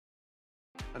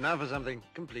And now for something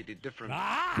completely different.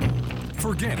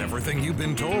 Forget everything you've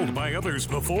been told by others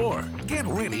before. Get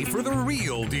ready for the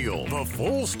real deal, the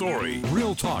full story,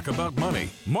 real talk about money,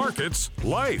 markets,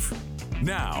 life.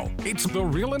 Now, it's The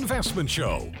Real Investment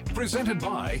Show, presented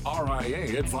by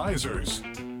RIA Advisors.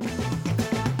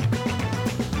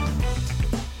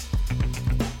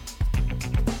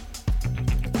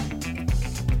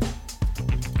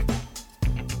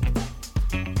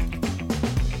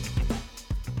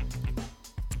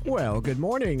 Well, good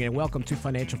morning and welcome to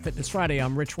Financial Fitness Friday.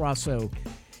 I'm Rich Rosso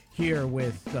here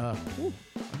with, I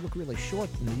look really short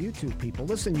in the YouTube people.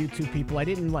 Listen, YouTube people, I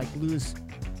didn't lose,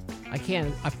 I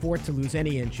can't afford to lose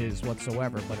any inches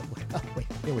whatsoever, but wait,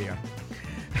 here we are.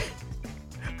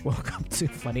 Welcome to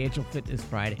Financial Fitness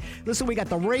Friday. Listen, we got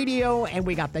the radio and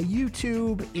we got the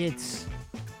YouTube. It's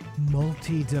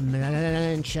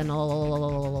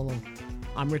multi-dimensional.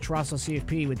 I'm Rich Rosso,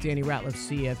 CFP, with Danny Ratliff,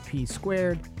 CFP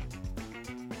Squared.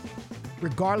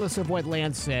 Regardless of what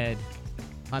Lance said,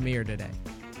 I'm here today.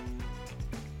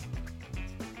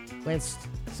 Lance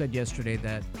said yesterday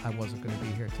that I wasn't going to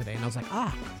be here today, and I was like,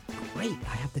 great,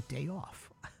 I have the day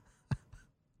off.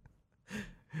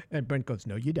 And Brent goes,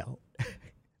 no, you don't.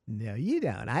 No, you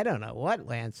don't. I don't know what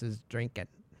Lance is drinking.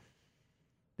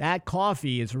 That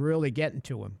coffee is really getting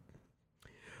to him.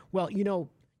 Well,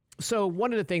 so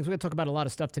one of the things, we're going to talk about a lot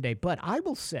of stuff today, but I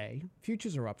will say,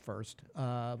 futures are up first.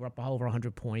 We're up over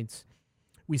 100 points.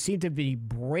 We seem to be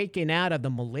breaking out of the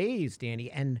malaise,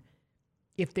 Danny. And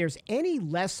if there's any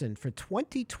lesson for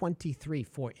 2023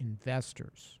 for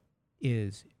investors,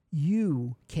 is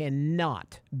you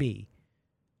cannot be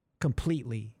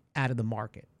completely out of the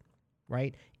market,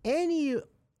 right? Any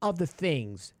of the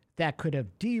things that could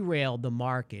have derailed the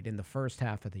market in the first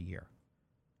half of the year,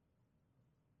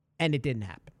 and it didn't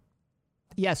happen.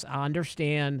 Yes, I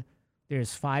understand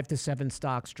there's 5 to 7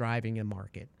 stocks driving a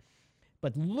market.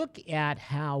 But look at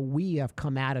how we have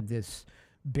come out of this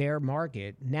bear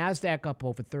market. NASDAQ up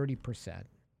over 30%,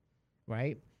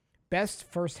 right?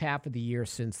 Best first half of the year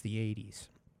since the 80s.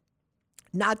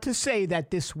 Not to say that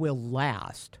this will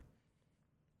last,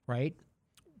 right?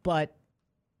 But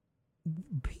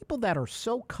people that are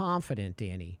so confident,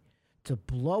 Danny, to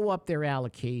blow up their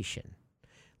allocation.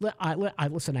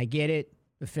 Listen, I get it.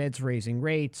 The Fed's raising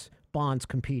rates, bonds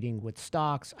competing with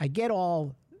stocks. I get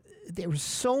all. There were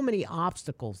so many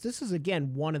obstacles. This is,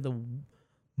 again, one of the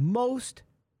most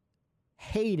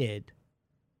hated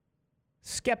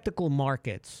skeptical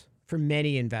markets for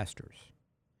many investors.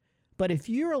 But if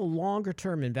you're a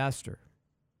longer-term investor,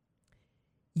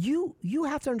 you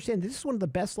have to understand, this is one of the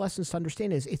best lessons to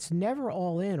understand, is it's never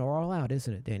all in or all out,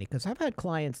 isn't it, Danny? Because I've had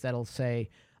clients that'll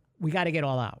say, we got to get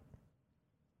all out.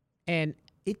 And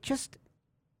it just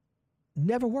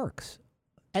never works.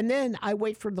 And then I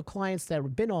wait for the clients that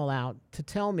have been all out to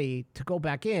tell me to go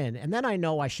back in, and then I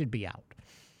know I should be out,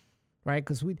 right?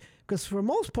 Because for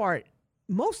most part,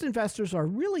 most investors are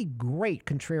really great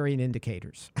contrarian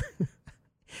indicators,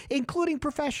 including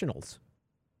professionals.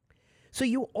 So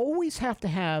you always have to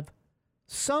have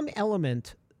some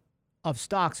element of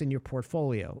stocks in your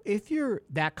portfolio if you're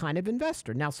that kind of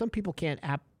investor. Now, some people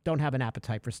don't have an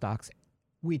appetite for stocks.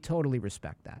 We totally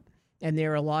respect that. And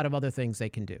there are a lot of other things they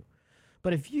can do.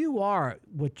 But if you are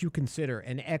what you consider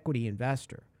an equity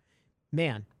investor,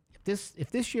 man,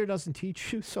 if this year doesn't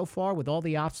teach you so far with all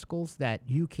the obstacles that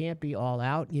you can't be all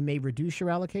out, you may reduce your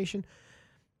allocation.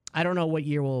 I don't know what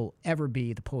year will ever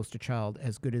be the poster child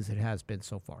as good as it has been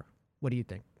so far. What do you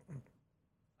think?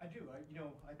 I do.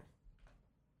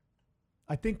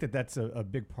 I think that's a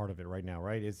big part of it right now,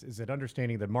 right? Is that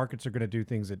understanding that markets are going to do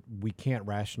things that we can't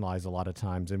rationalize a lot of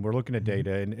times, and we're looking at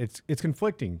data, and it's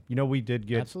conflicting. We did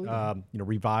get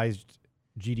revised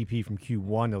GDP from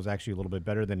Q1 that was actually a little bit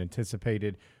better than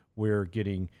anticipated. We're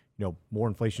getting more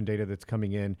inflation data that's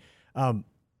coming in, and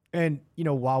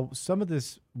while some of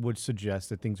this would suggest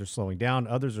that things are slowing down,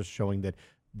 others are showing that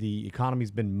the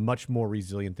economy's been much more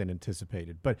resilient than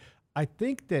anticipated. But I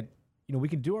think that we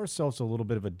can do ourselves a little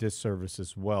bit of a disservice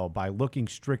as well by looking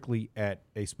strictly at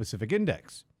a specific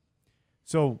index.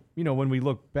 So, when we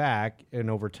look back and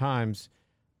over times,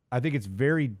 I think it's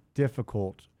very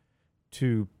difficult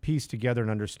to piece together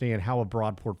and understand how a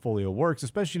broad portfolio works,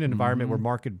 especially in an environment where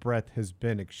market breadth has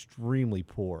been extremely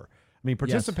poor. I mean,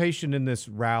 participation in this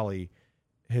rally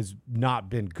has not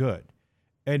been good.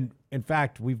 And in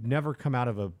fact, we've never come out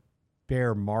of a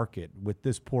bear market with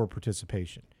this poor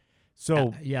participation.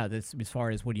 So this, as far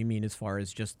as what do you mean? As far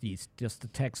as just the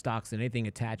tech stocks and anything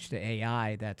attached to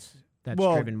AI that's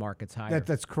driven markets higher.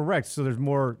 That's correct. So there's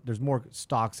more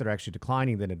stocks that are actually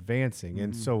declining than advancing,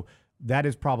 and so that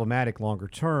is problematic longer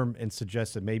term, and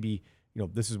suggests that maybe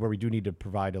this is where we do need to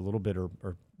provide a little bit or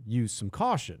use some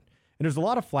caution. And there's a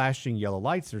lot of flashing yellow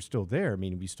lights that are still there. I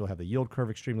mean, we still have the yield curve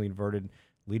extremely inverted.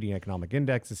 Leading economic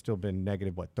index has still been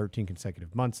negative, 13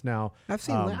 consecutive months now. I've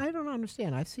seen, I don't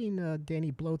understand. I've seen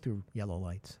Danny blow through yellow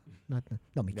lights. No,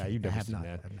 me yeah, you've never seen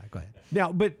that. Go ahead.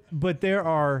 Now, but there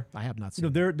are, I have not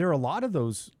seen there are a lot of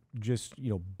those just,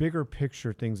 bigger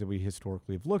picture things that we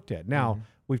historically have looked at. Now,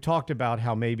 we've talked about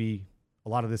how maybe a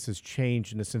lot of this has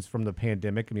changed in a sense from the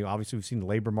pandemic. I mean, obviously we've seen the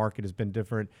labor market has been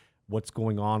different. What's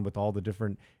going on with all the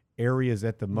different areas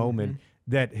at the moment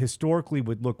that historically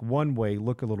would look one way,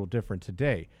 look a little different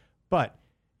today. But,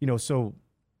 so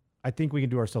I think we can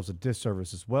do ourselves a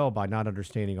disservice as well by not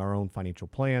understanding our own financial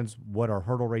plans, what our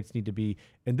hurdle rates need to be.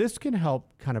 And this can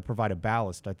help kind of provide a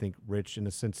ballast, I think, Rich, in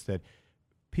the sense that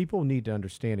people need to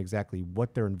understand exactly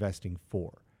what they're investing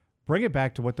for. Bring it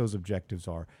back to what those objectives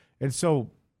are. And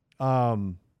so,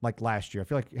 like last year, I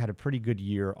feel like I had a pretty good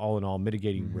year all in all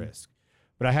mitigating risk.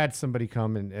 But I had somebody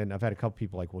come and I've had a couple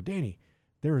people like, well, Danny,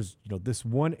 there is, this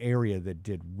one area that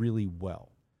did really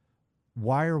well.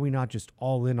 Why are we not just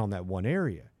all in on that one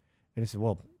area? And I said,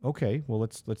 well, okay, well,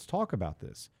 let's talk about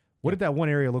this. What did that one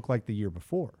area look like the year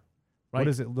before? Right. What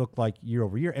does it look like year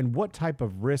over year? And what type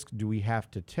of risk do we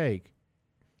have to take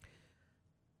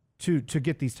to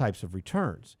get these types of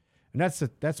returns? And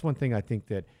that's one thing I think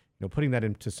that, putting that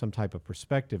into some type of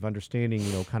perspective, understanding,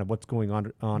 kind of what's going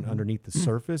on underneath the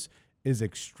surface is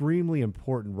extremely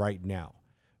important right now.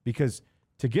 Because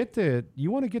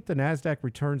you want to get the NASDAQ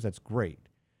returns, that's great.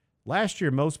 Last year,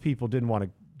 most people didn't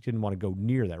want to go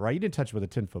near that, right? You didn't touch it with a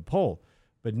 10-foot pole.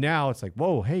 But now it's like,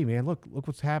 whoa, hey, man, look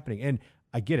what's happening. And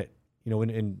I get it.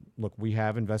 And look, we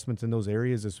have investments in those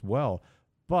areas as well,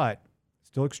 but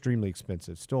still extremely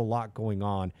expensive, still a lot going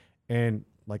on. And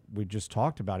like we just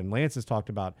talked about, and Lance has talked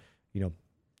about,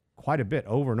 quite a bit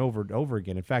over and over and over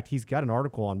again. In fact, he's got an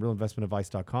article on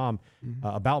realinvestmentadvice.com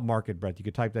about market breadth. You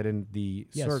could type that in the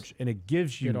search, and it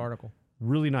gives you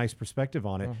really nice perspective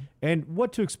on it and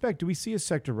what to expect. Do we see a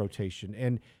sector rotation?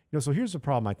 And so here's the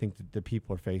problem I think that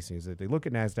people are facing is that they look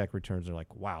at NASDAQ returns and they're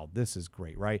like, wow, this is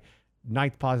great, right?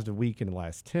 9th positive week in the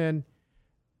last 10.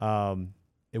 At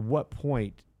what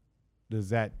point does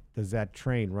that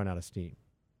train run out of steam?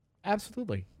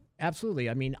 Absolutely.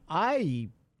 I mean,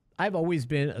 I've always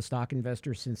been a stock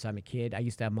investor since I'm a kid. I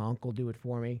used to have my uncle do it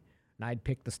for me, and I'd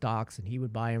pick the stocks, and he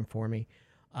would buy them for me.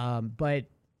 But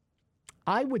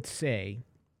I would say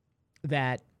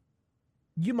that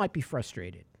you might be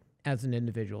frustrated as an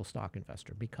individual stock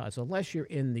investor because unless you're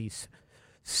in these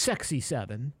sexy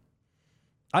seven.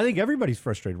 I think everybody's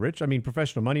frustrated, Rich. I mean,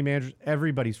 professional money managers,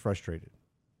 everybody's frustrated.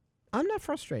 I'm not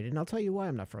frustrated, and I'll tell you why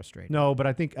I'm not frustrated. No, but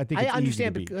I think it's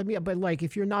understand, easy to be. But like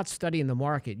if you're not studying the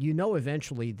market,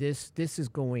 eventually this is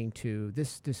going to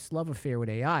this love affair with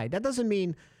AI. That doesn't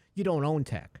mean you don't own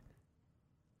tech,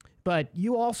 but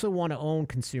you also want to own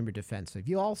consumer defensive.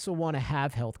 You also want to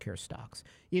have healthcare stocks.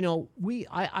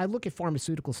 I look at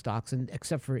pharmaceutical stocks, and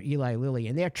except for Eli Lilly,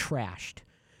 and they're trashed,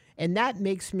 and that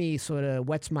makes me sort of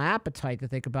whets my appetite to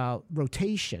think about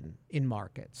rotation in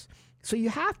markets. So you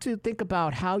have to think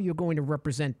about how you're going to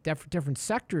represent different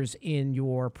sectors in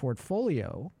your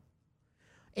portfolio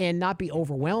and not be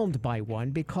overwhelmed by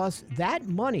one because that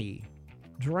money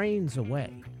drains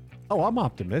away. Oh, I'm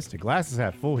optimistic. Glass is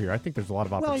half full here. I think there's a lot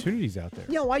of opportunities out there.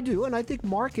 Yeah, I do. And I think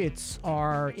markets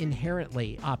are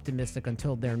inherently optimistic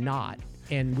until they're not.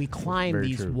 And we climb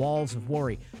these walls of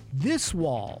worry. This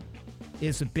wall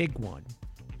is a big one.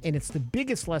 And it's the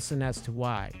biggest lesson as to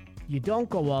why you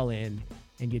don't go all in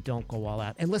and you don't go all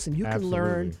out. And listen, you can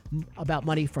learn about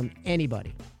money from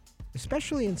anybody,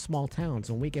 especially in small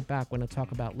towns. When we get back, we're going to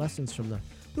talk about lessons from the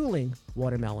Luling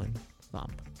watermelon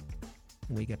Thump.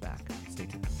 When we get back, stay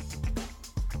tuned.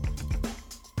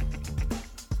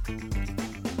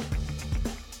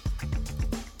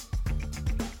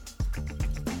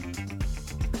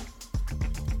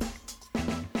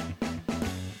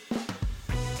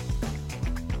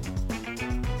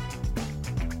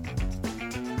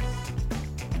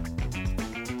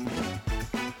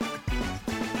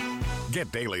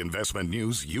 Get daily investment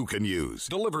news you can use,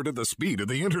 delivered at the speed of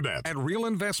the internet at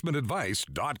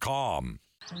realinvestmentadvice.com.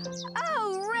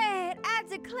 Oh, Red, I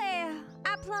declare,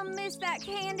 I plumb missed that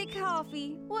candy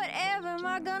coffee. Whatever am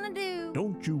I gonna do?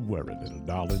 Don't you worry, little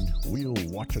darling. We'll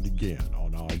watch it again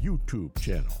on our YouTube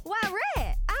channel. Why,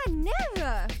 Red, I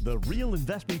never. The Real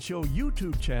Investment Show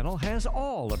YouTube channel has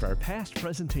all of our past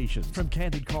presentations, from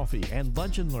Candid Coffee and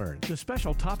Lunch and Learn to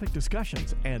special topic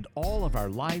discussions, and all of our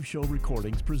live show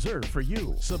recordings preserved for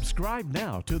you. Subscribe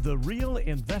now to the Real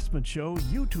Investment Show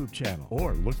YouTube channel,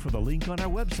 or look for the link on our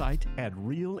website at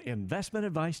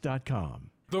realinvestmentadvice.com.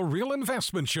 The Real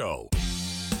Investment Show.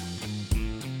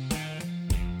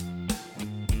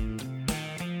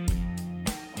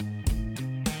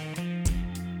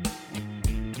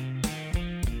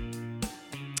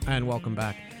 And welcome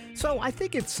back. So I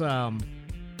think it's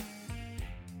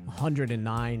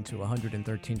 109 to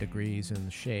 113 degrees in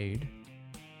the shade.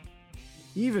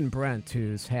 Even Brent,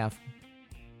 who's half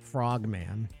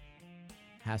frogman,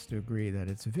 has to agree that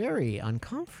it's very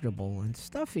uncomfortable and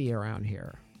stuffy around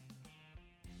here.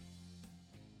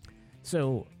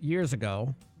 So years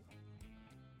ago,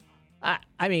 I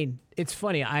mean, it's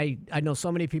funny. I know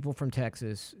so many people from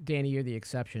Texas. Danny, you're the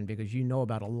exception because you know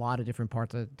about a lot of different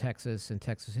parts of Texas and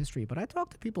Texas history. But I talk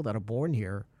to people that are born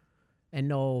here and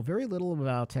know very little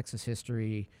about Texas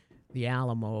history, the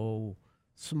Alamo,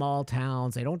 small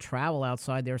towns. They don't travel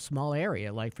outside their small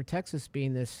area. Like for Texas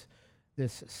being this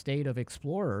state of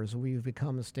explorers, we've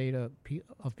become a state of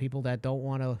people that don't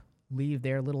want to leave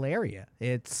their little area.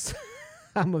 It's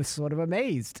I'm sort of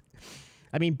amazed.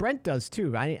 I mean, Brent does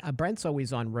too. Brent's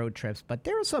always on road trips, but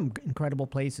there are some incredible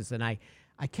places. And I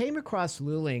came across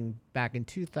Luling back in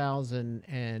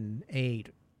 2008,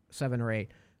 7 or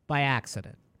 8, by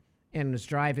accident, and was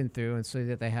driving through and saw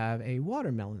that they have a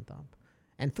watermelon thump.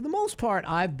 And for the most part,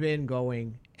 I've been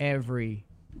going every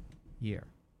year,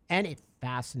 and it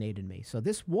fascinated me. So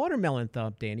this watermelon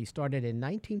thump, Danny, started in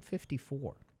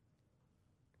 1954,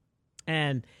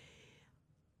 and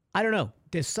I don't know.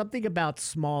 There's something about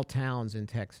small towns in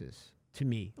Texas to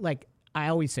me. Like, I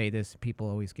always say this. People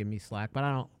always give me slack, but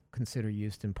I don't consider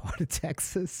Houston part of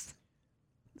Texas.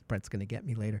 Brett's going to get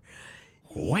me later.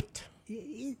 What?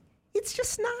 It's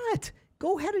just not.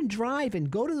 Go ahead and drive and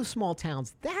go to the small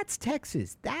towns. That's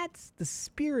Texas. That's the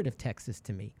spirit of Texas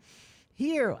to me.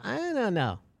 Here, I don't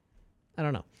know.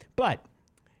 But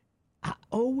I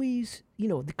always,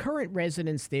 the current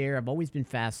residents there, I've always been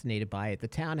fascinated by it. The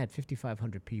town had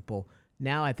 5,500 people.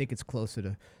 Now I think it's closer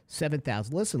to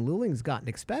 7,000. Listen, Luling's gotten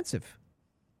expensive.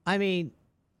 I mean,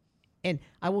 and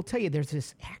I will tell you, there's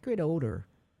this acrid odor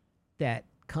that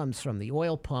comes from the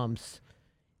oil pumps.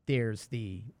 There's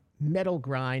the metal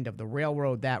grind of the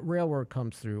railroad. That railroad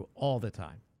comes through all the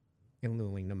time in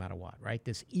Luling, no matter what, right?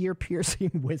 This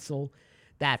ear-piercing whistle,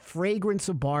 that fragrance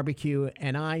of barbecue,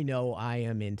 and I know I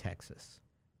am in Texas.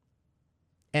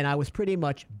 And I was pretty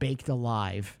much baked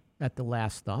alive at the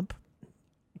last thump.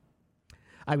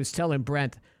 I was telling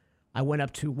Brent, I went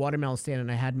up to a watermelon stand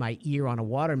and I had my ear on a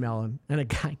watermelon, and a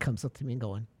guy comes up to me and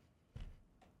going,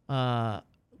 why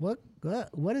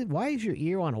is your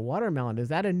ear on a watermelon? Is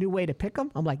that a new way to pick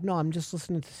them? I'm like, no, I'm just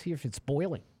listening to see if it's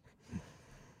boiling.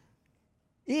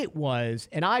 It was,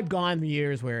 and I've gone the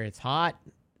years where it's hot.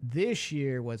 This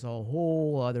year was a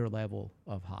whole other level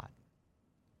of hot.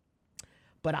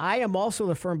 But I am also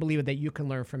the firm believer that you can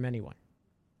learn from anyone.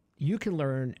 You can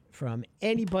learn from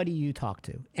anybody you talk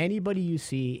to, anybody you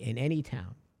see in any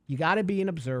town. You got to be an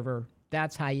observer.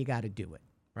 That's how you got to do it,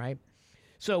 right?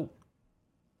 So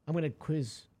I'm going to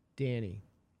quiz Danny,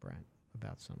 Brent,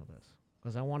 about some of this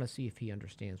because I want to see if he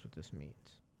understands what this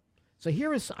means. So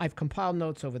I've compiled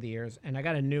notes over the years, and I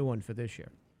got a new one for this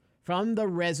year from the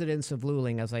residents of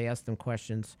Luling as I asked them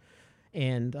questions,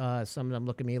 and some of them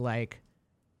look at me like,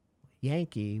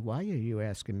 Yankee, why are you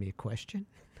asking me a question?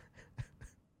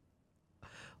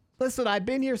 Listen, I've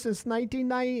been here since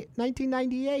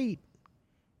 1998.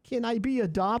 Can I be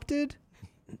adopted?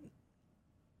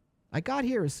 I got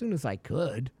here as soon as I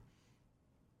could.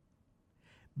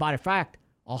 By fact,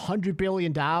 $100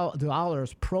 billion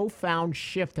profound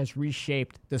shift has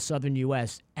reshaped the southern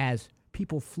U.S. as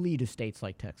people flee to states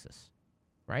like Texas,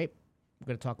 right? We're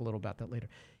going to talk a little about that later.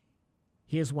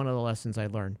 Here's one of the lessons I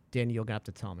learned. Danny, you're going to have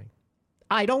to tell me.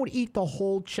 I don't eat the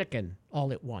whole chicken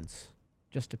all at once,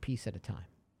 just a piece at a time.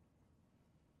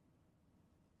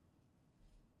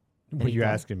 What are you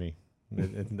asking me?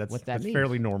 That's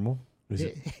fairly normal.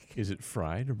 Is it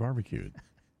fried or barbecued?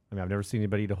 I mean, I've never seen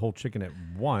anybody eat a whole chicken at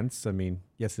once. I mean,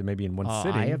 yes, it may be in one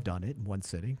sitting. I have done it in one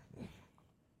sitting.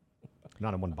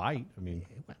 Not in one bite. I mean,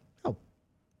 no,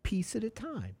 piece at a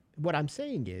time. What I'm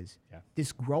saying is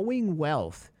this growing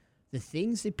wealth, the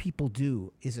things that people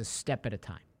do is a step at a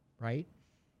time, right?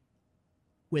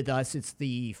 With us, it's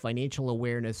the financial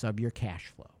awareness of your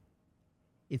cash flow.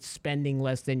 It's spending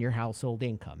less than your household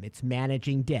income. It's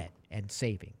managing debt and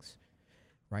savings,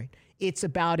 right? It's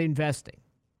about investing.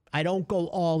 I don't go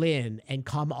all in and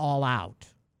come all out,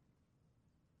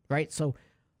 right? So,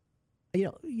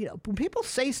 you know, when people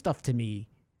say stuff to me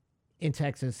in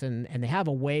Texas and they have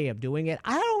a way of doing it,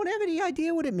 I don't have any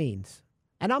idea what it means.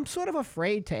 And I'm sort of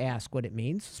afraid to ask what it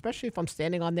means, especially if I'm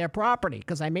standing on their property,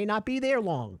 because I may not be there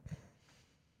long.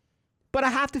 But I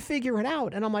have to figure it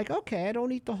out. And I'm like, okay, I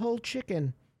don't eat the whole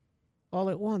chicken all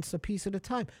at once, a piece at a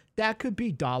time. That could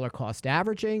be dollar cost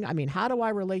averaging. I mean, how do I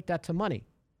relate that to money?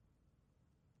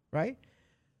 Right?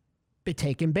 But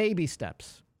taking baby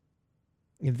steps,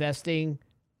 investing,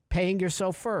 paying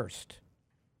yourself first.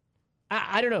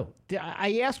 I don't know.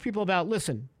 I ask people about,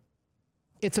 listen,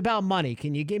 it's about money.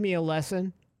 Can you give me a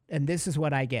lesson? And this is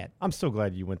what I get. I'm so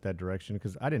glad you went that direction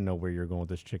because I didn't know where you were going with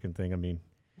this chicken thing. I mean,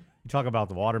 you talk about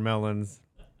the watermelons,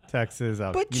 Texas.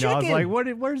 But I was like,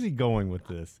 where's he going with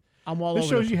this? I'm all this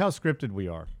over. This shows you how scripted we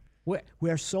are.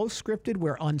 We're so scripted,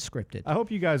 we're unscripted. I hope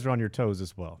you guys are on your toes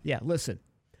as well. Yeah, listen.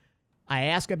 I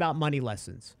ask about money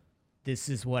lessons. This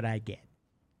is what I get.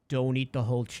 Don't eat the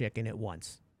whole chicken at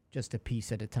once. Just a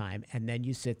piece at a time. And then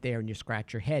you sit there and you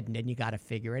scratch your head, and then you got to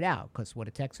figure it out. Because what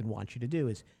a Texan wants you to do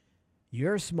is,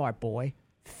 you're a smart boy,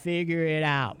 figure it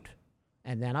out.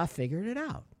 And then I figured it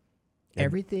out. And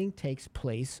everything takes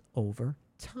place over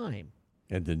time.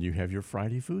 And then you have your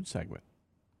Friday food segment.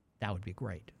 That would be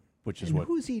great. Which is and what?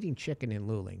 Who's eating chicken in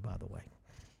Luling, by the way?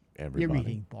 Everybody. You're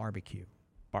eating barbecue.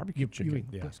 Barbecue chicken.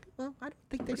 Yeah. Well, I don't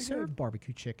think they serve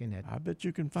barbecue chicken at I bet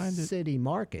you can find it. City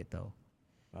Market, though.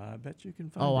 I bet you can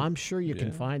find it. Oh, I'm sure you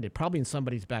can find it. Probably in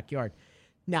somebody's backyard.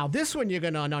 Now, this one you're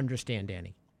going to understand,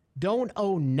 Danny. Don't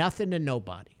owe nothing to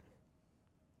nobody.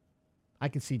 I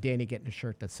can see Danny getting a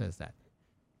shirt that says that.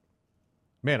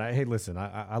 Man, hey, listen,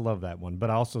 I love that one, but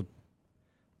I also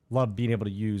love being able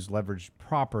to use leverage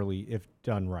properly if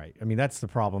done right. I mean, that's the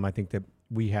problem I think that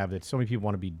we have, that so many people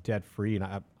want to be debt-free,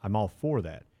 and I'm all for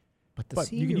that.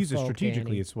 But you can use it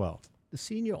strategically, Danny, as well. The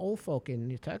senior old folk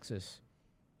in Texas,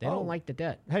 they don't like the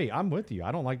debt. Hey, I'm with you.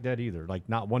 I don't like debt either, like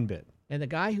not one bit. And the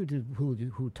guy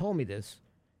who told me this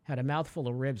had a mouthful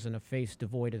of ribs and a face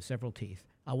devoid of several teeth.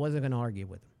 I wasn't going to argue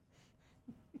with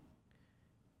him.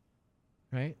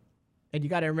 Right? And you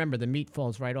got to remember, the meat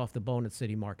falls right off the bone at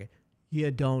City Market.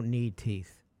 You don't need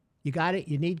teeth. You got it.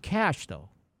 You need cash, though,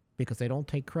 because they don't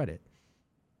take credit.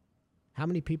 How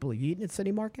many people have you eaten at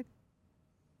City Market?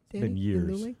 It's been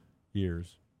years.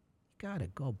 Years. You got to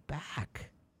go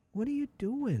back. What are you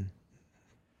doing?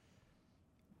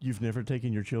 You've never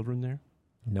taken your children there?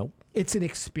 Nope. It's an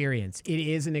experience. It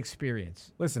is an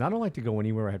experience. Listen, I don't like to go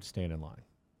anywhere I have to stand in line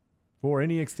for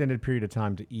any extended period of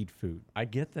time to eat food. I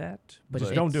get that. But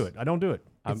just don't do it. I don't do it.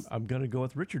 I'm going to go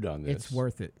with Richard on this. It's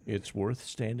worth it. It's worth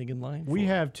standing in line for. We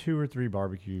have 2 or 3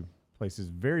 barbecue places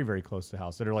very, very close to the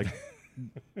house that are like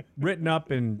written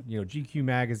up in GQ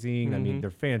magazine. Mm-hmm. I mean, they're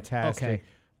fantastic. Okay.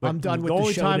 But I'm done with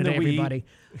the show today, everybody.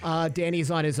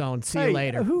 Danny's on his own. See you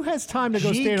later. Who has time to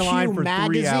go stand in line for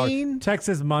magazine? 3 hours?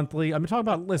 Texas Monthly. I'm talking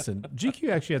about, listen,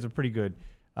 GQ actually has a pretty good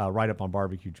write-up on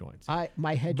barbecue joints.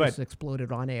 My head just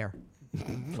exploded on air.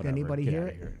 Anybody hear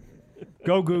it?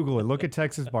 Go Google it. Look at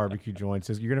Texas barbecue joints.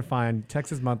 You're going to find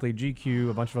Texas Monthly, GQ,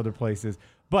 a bunch of other places.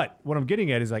 But what I'm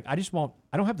getting at is, like, I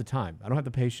don't have the time. I don't have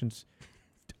the patience.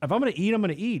 If I'm going to eat, I'm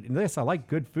going to eat. And yes, I like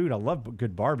good food. I love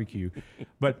good barbecue.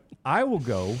 But I will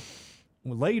go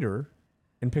later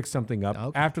and pick something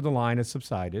up after the line has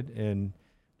subsided, and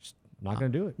just not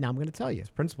going to do it. Now I'm going to tell you. It's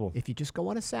principle. If you just go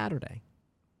on a Saturday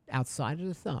outside of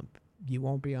the Thump, you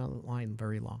won't be on the line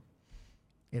very long.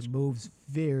 It moves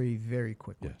very, very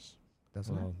quickly. Yes.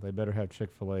 Doesn't it? They better have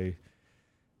Chick-fil-A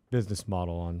business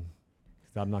model on.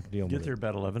 I'm not dealing with it. Get there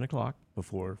about 11 o'clock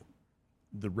before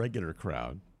the regular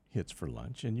crowd hits for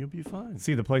lunch, and you'll be fine.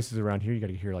 See, the places around here, you got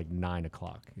to get here like 9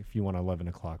 o'clock if you want 11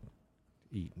 o'clock to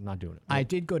eat. I'm not doing it. I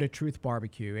did go to Truth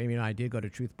Barbecue. I did go to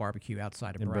Truth Barbecue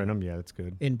outside of Brenham. In Brenham, yeah, that's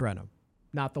good. In Brenham.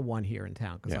 Not the one here in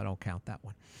town, because I don't count that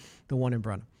one. The one in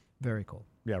Brenham. Very cool.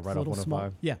 Yeah, right off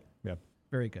 105. Yeah.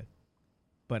 Very good.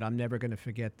 But I'm never going to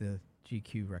forget the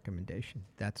GQ recommendation.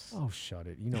 That's... Oh, shut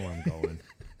it. You know where I'm going.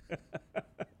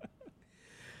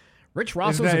 Rich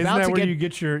Rosso's about to get... Isn't that where you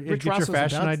get your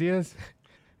fashion ideas?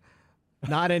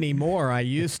 Not anymore. I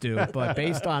used to. But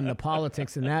based on the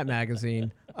politics in that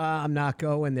magazine, I'm not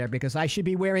going there because I should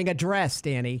be wearing a dress,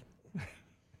 Danny.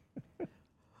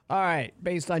 All right.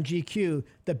 Based on GQ,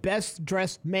 the best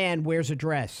dressed man wears a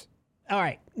dress. All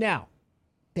right. Now,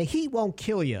 the heat won't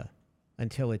kill you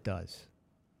until it does.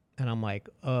 And I'm like,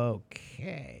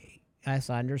 okay. As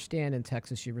I understand, in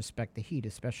Texas, you respect the heat,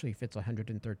 especially if it's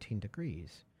 113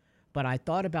 degrees. But I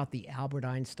thought about the Albert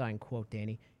Einstein quote,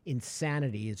 Danny.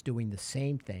 Insanity is doing the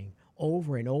same thing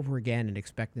over and over again and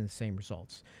expecting the same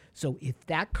results. So if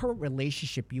that current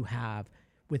relationship you have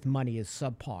with money is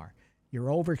subpar, you're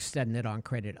overextending it on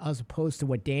credit, as opposed to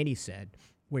what Danny said,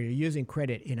 where you're using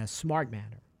credit in a smart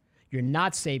manner. You're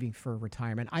not saving for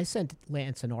retirement. I sent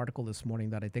Lance an article this morning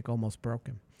that I think almost broke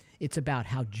him. It's about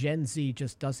how Gen Z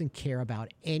just doesn't care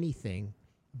about anything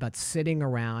but sitting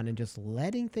around and just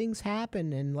letting things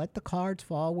happen and let the cards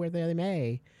fall where they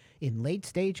may. in late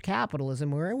stage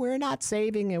capitalism where we're not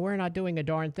saving and we're not doing a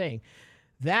darn thing.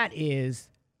 That is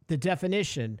the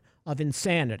definition of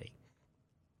insanity.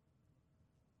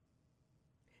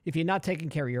 If you're not taking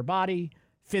care of your body,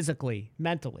 physically,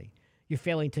 mentally, you're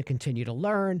failing to continue to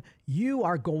learn, you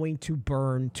are going to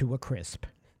burn to a crisp.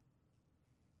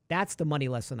 That's the money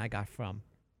lesson I got from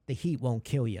The Heat Won't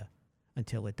Kill You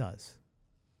Until It Does.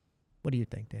 What do you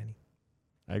think, Danny?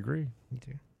 I agree. Me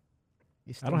too.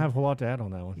 I don't have a whole lot to add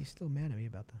on that one. He's still mad at me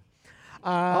about that.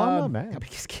 I'm not mad. I'm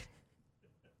just kidding.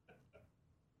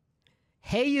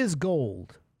 Hay is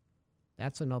gold.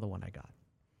 That's another one I got.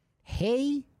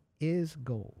 Hay is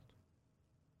gold.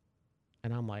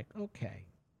 And I'm like, okay,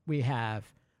 we have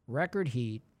record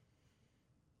heat.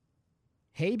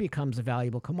 Hay becomes a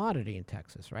valuable commodity in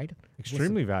Texas, right?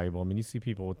 Extremely valuable. I mean, you see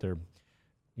people with their,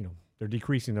 they're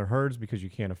decreasing their herds because you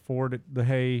can't afford the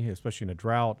hay, especially in a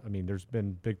drought. I mean, there's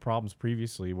been big problems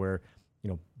previously where,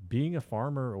 being a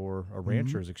farmer or a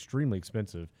rancher is extremely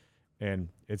expensive. And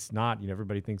it's not,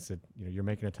 everybody thinks that, you're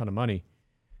making a ton of money.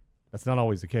 That's not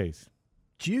always the case.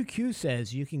 GQ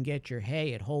says you can get your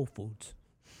hay at Whole Foods.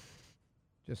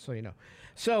 Just so you know.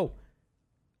 So,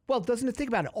 well, doesn't it think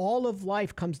about it? All of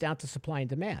life comes down to supply and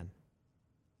demand,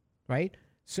 right?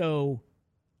 So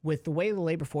with the way the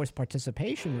labor force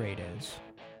participation rate is,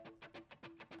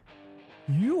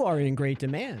 you are in great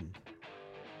demand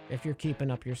if you're keeping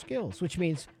up your skills, which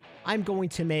means I'm going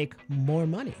to make more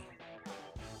money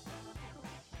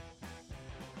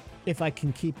if I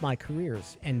can keep my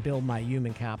careers and build my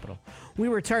human capital. We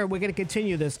return. We're going to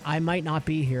continue this. I might not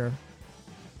be here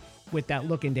with that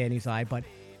look in Danny's eye, but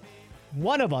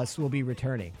one of us will be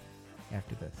returning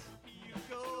after this.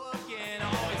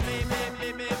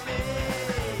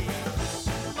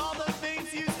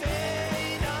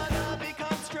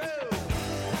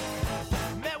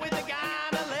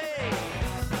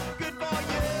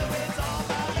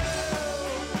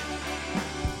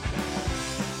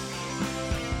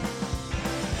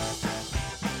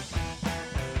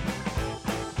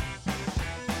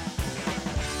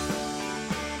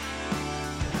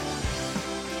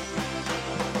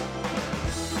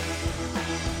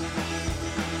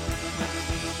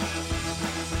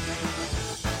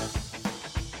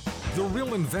 The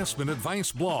Real Investment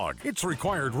Advice blog. It's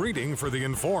required reading for the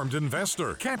informed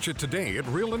investor. Catch it today at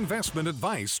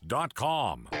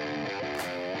realinvestmentadvice.com.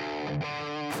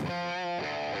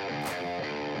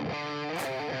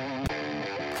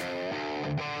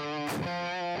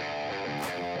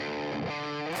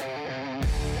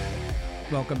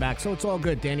 Welcome back. So it's all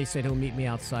good. Danny said he'll meet me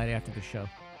outside after the show.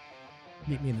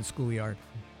 Meet me in the schoolyard.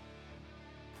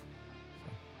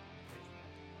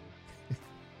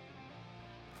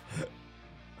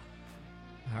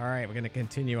 All right, we're going to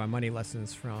continue our money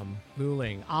lessons from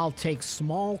Luling. I'll take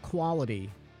small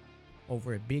quality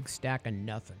over a big stack of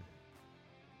nothing.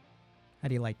 How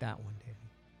do you like that one, Danny?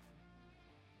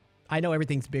 I know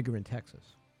everything's bigger in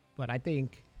Texas, but I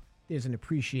think there's an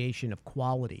appreciation of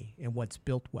quality and what's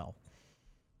built well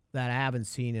that I haven't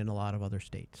seen in a lot of other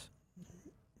states.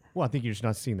 Well, I think you're just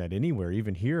not seeing that anywhere,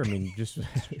 even here. I mean, just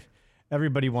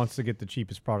everybody wants to get the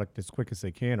cheapest product as quick as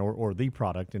they can, or the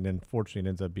product, and then fortunately it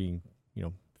ends up being,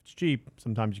 if it's cheap,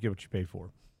 sometimes you get what you pay for.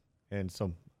 And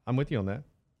so I'm with you on that.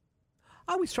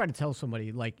 I always try to tell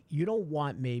somebody, like, you don't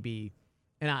want maybe,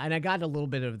 and I got a little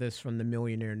bit of this from the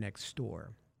Millionaire Next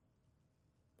Door.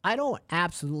 I don't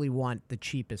absolutely want the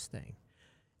cheapest thing.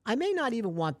 I may not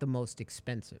even want the most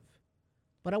expensive,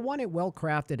 but I want it well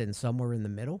crafted and somewhere in the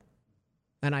middle,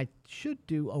 and I should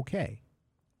do okay.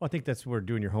 Well, I think that's where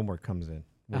doing your homework comes in.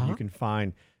 Where you can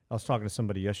find, I was talking to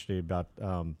somebody yesterday about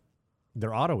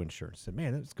their auto insurance. I said,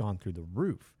 man, it's gone through the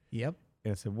roof. Yep.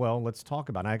 And I said, well, let's talk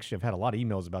about it. I actually have had a lot of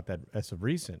emails about that as of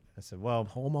recent. I said, well,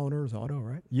 homeowners, auto,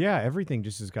 right? Yeah, everything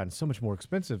just has gotten so much more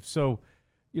expensive. So,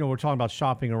 we're talking about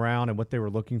shopping around and what they were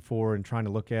looking for and trying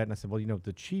to look at. And I said, well,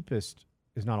 the cheapest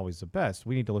is not always the best.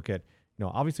 We need to look at,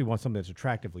 obviously we want something that's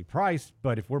attractively priced,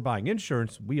 but if we're buying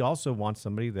insurance, we also want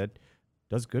somebody that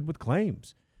does good with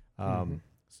claims. So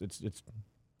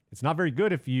it's not very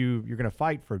good if you're going to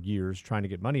fight for years trying to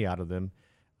get money out of them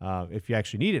if you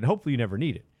actually need it. And hopefully you never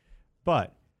need it.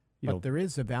 But, but there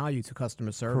is a value to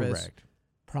customer service, correct,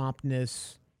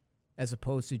 promptness, as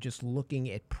opposed to just looking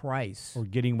at price. Or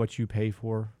getting what you pay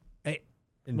for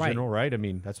in general, right? I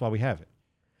mean, that's why we have it.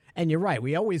 And you're right.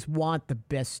 We always want the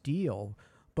best deal.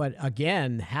 But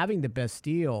again, having the best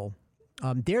deal,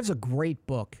 there's a great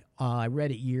book. I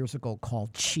read it years ago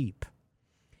called Cheap.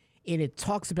 And it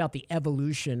talks about the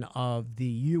evolution of the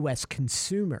U.S.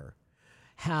 consumer,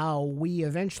 how we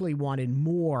eventually wanted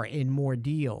more and more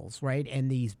deals, right? And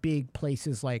these big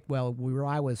places like, where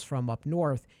I was from up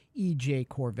north, EJ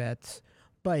Corvettes,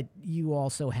 but you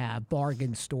also have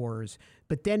bargain stores.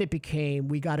 But then it became,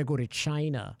 we got to go to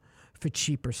China for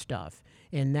cheaper stuff.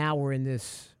 And now we're in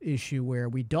this issue where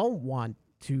we don't want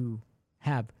to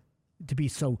be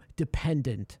so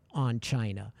dependent on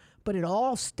China. But it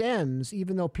all stems,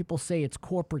 even though people say it's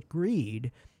corporate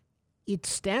greed, it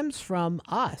stems from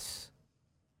us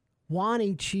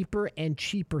wanting cheaper and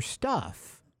cheaper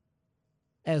stuff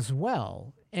as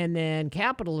well. And then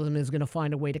capitalism is going to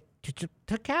find a way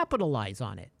to capitalize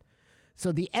on it.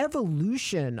 So the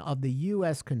evolution of the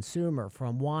U.S. consumer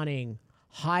from wanting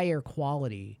higher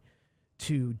quality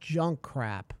to junk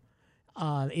crap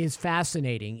is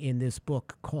fascinating in this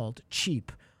book called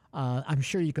Cheap. I'm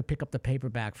sure you could pick up the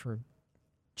paperback for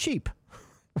cheap.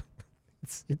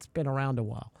 It's been around a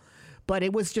while. But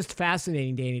it was just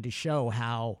fascinating, Danny, to show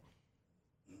how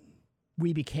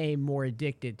we became more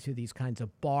addicted to these kinds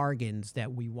of bargains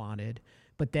that we wanted.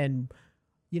 But then,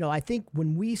 I think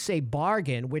when we say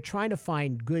bargain, we're trying to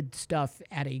find good stuff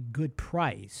at a good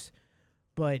price.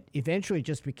 But eventually it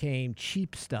just became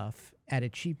cheap stuff at a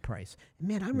cheap price.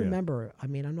 Man, I remember, I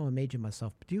know I'm aging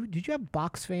myself. Did you have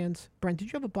box fans? Brent, did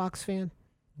you have a box fan?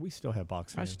 We still have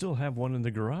box fans. I still have one in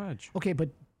the garage. Okay, but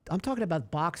I'm talking about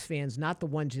box fans, not the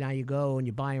ones now you go and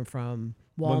you buy them from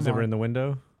Walmart. Ones that were in the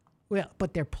window? Well,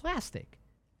 but they're plastic.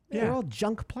 They're all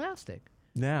junk plastic.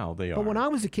 Now they are. But when I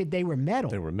was a kid, they were metal.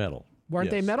 They were metal. Weren't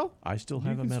they metal? I still have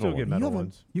a You can metal still get one. metal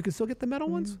ones. You can still get the metal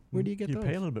ones? Where do you get You those?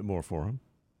 pay a little bit more for them.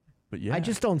 But yeah. I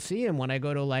just don't see them when I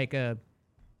go to like a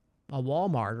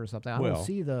Walmart or something. I don't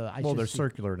see the... they're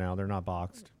circular now. They're not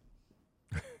boxed.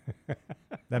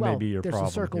 That may be your problem.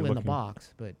 There's a circle in the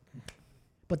box,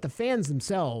 but the fans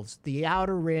themselves, the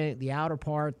outer ring, the outer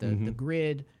part, the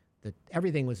grid,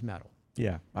 everything was metal.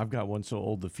 Yeah, I've got one so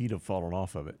old the feet have fallen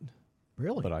off of it.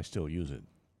 Really? But I still use it.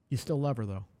 You still love her,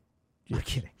 though. You're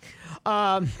kidding.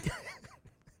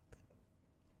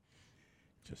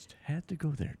 Just had to go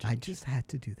there. I just had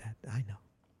to do that. I know.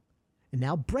 And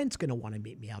now Brent's going to want to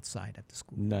meet me outside at the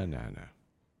school. No.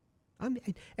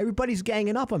 Everybody's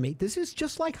ganging up on me. This is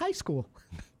just like high school.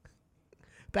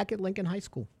 Back at Lincoln High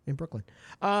School in Brooklyn.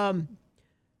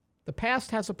 The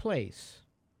past has a place,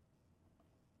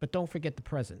 but don't forget the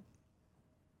present.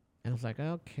 And I was like,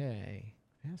 okay,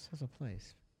 past has a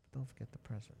place. Don't forget the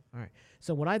present. All right.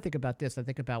 So when I think about this, I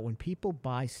think about when people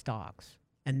buy stocks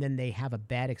and then they have a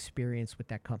bad experience with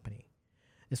that company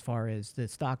as far as the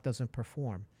stock doesn't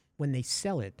perform. When they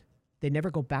sell it, they never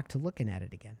go back to looking at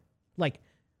it again. Like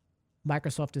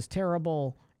Microsoft is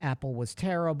terrible, Apple was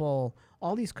terrible,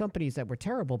 all these companies that were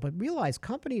terrible, but realize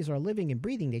companies are living and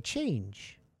breathing. They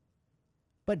change.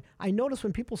 But I notice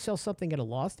when people sell something at a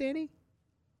loss, Danny,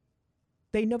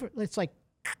 they never, it's like,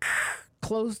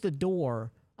 close the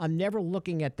door. I'm never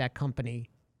looking at that company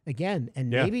again. And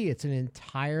maybe it's an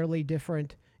entirely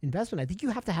different investment. I think you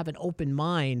have to have an open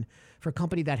mind for a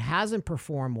company that hasn't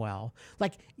performed well.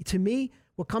 Like, to me,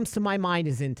 what comes to my mind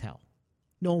is Intel.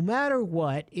 No matter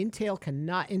what, Intel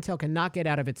cannot get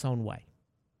out of its own way.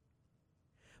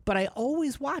 But I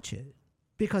always watch it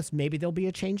because maybe there'll be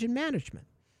a change in management.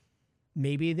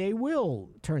 Maybe they will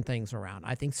turn things around.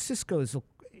 I think Cisco's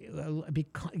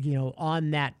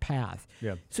on that path.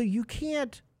 Yeah. So you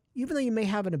can't, even though you may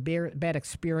have a bad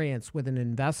experience with an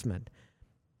investment,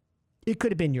 it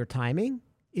could have been your timing.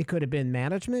 It could have been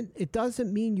management. It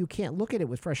doesn't mean you can't look at it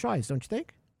with fresh eyes, don't you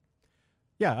think?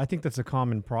 Yeah, I think that's a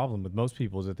common problem with most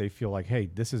people is that they feel like, hey,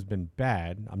 this has been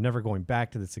bad. I'm never going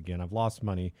back to this again. I've lost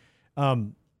money.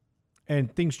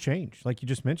 And things change. Like you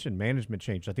just mentioned, management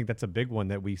changed. I think that's a big one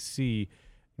that we see,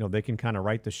 they can kind of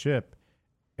right the ship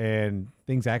and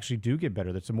things actually do get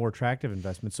better. That's a more attractive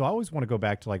investment. So I always want to go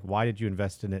back to like, why did you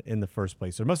invest in it in the first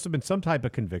place? There must have been some type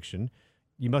of conviction.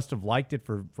 You must have liked it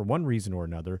for one reason or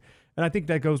another. And I think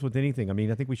that goes with anything. I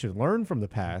mean, I think we should learn from the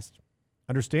past,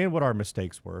 understand what our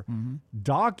mistakes were,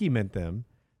 document them,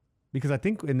 because I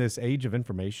think in this age of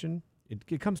information,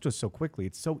 it comes to us so quickly.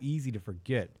 It's so easy to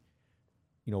forget,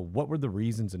 what were the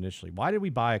reasons initially? Why did we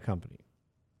buy a company?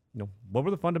 What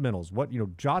were the fundamentals?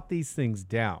 Jot these things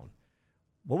down.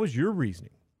 What was your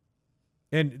reasoning?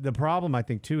 And the problem, I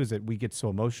think, too, is that we get so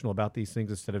emotional about these things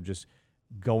instead of just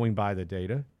going by the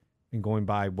data and going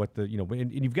by what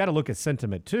and you've got to look at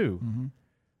sentiment, too. Mm-hmm.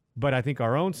 But I think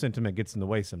our own sentiment gets in the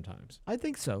way sometimes. I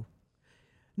think so.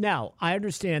 Now, I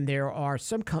understand there are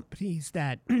some companies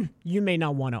that you may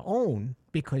not want to own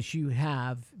because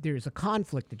there's a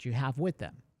conflict that you have with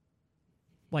them.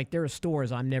 Like there are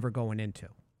stores I'm never going into.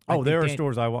 Oh, there are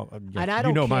stores I want. And I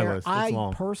don't care. My list. It's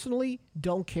long. Personally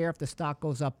don't care if the stock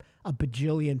goes up a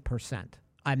bajillion %.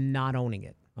 I'm not owning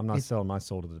it. I'm not selling my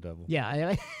soul to the devil.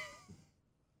 Yeah.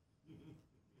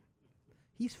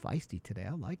 He's feisty today.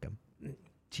 I like him.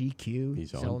 GQ.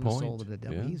 He's on selling point. the soul to the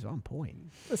devil. Yeah. He's on point.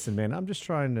 Listen, man, I'm just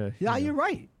trying to. Yeah, you're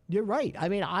right. You're right. I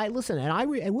mean, I listen, and I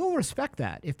will respect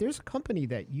that. If there's a company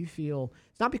that you feel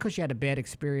it's not because you had a bad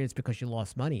experience because you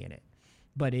lost money in it,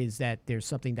 but is that there's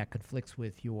something that conflicts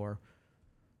with your,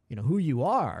 who you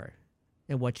are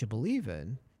and what you believe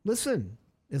in. Listen,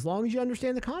 as long as you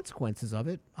understand the consequences of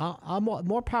it, I'm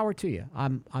more power to you.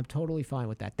 I'm totally fine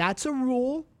with that. That's a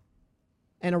rule,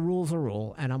 and a rule's a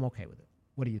rule, and I'm okay with it.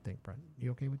 What do you think, Brent?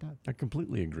 You okay with that? I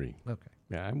completely agree. Okay.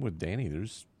 Yeah, I'm with Danny.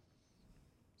 There's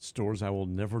stores I will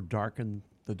never darken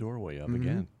the doorway of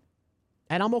again.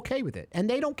 And I'm okay with it. And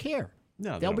they don't care.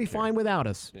 No, They'll be fine without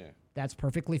us. Yeah. That's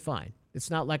perfectly fine.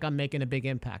 It's not like I'm making a big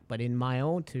impact. But in my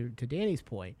own, to Danny's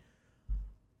point,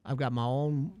 I've got my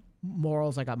own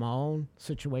morals. I got my own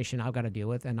situation I've got to deal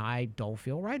with, and I don't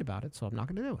feel right about it, so I'm not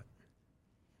going to do it.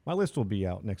 My list will be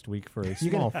out next week for a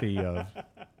small fee of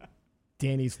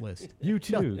Danny's list. you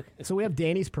too. So we have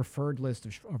Danny's preferred list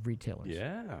of retailers.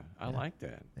 Yeah, I like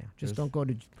that. Yeah. Just don't go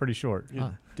to. Pretty short.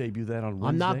 You debut that on Wednesday?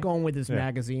 I'm not going with his Yeah.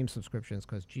 magazine subscriptions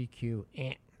because GQ,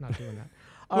 not doing that.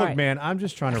 All Look, right. man, I'm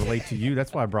just trying to relate to you.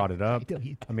 That's why I brought it up. I know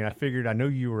you- I mean, I figured. I know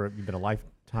you've been a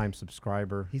lifetime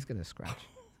subscriber. He's going to scratch.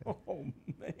 Oh,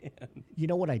 man. You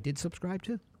know what I did subscribe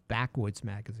to? Backwoods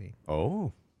magazine.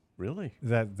 Oh, really? Is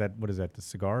that what is that? The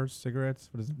cigars, cigarettes?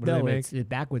 What do No, they make? it's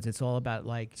Backwoods. It's all about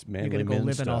like you're manly going to go men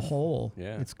live in a stuff. hole.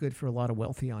 Yeah. It's good for a lot of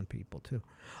wealthy on people too.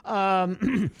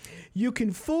 You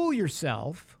can fool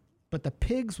yourself, but the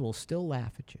pigs will still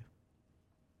laugh at you.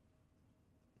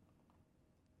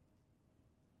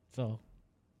 So,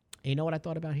 you know what I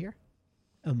thought about here?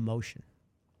 Emotion.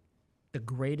 The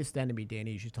greatest enemy,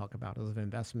 Danny, as you talk about, is of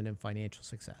investment and financial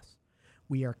success.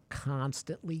 We are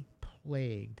constantly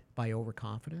plagued by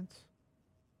overconfidence.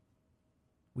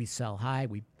 We sell high,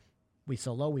 we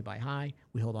sell low, we buy high,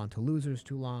 we hold on to losers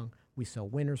too long, we sell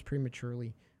winners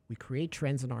prematurely, we create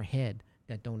trends in our head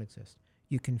that don't exist.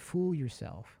 You can fool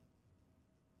yourself,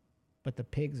 but the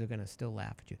pigs are going to still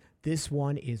laugh at you. This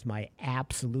one is my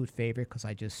absolute favorite because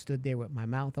I just stood there with my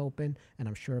mouth open, and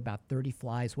I'm sure about 30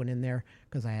 flies went in there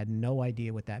because I had no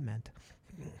idea what that meant.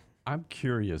 I'm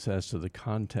curious as to the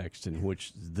context in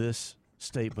which this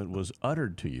statement was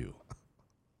uttered to you.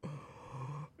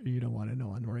 You don't want to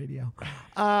know on the radio.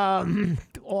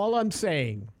 All I'm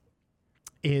saying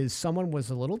is someone was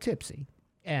a little tipsy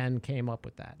and came up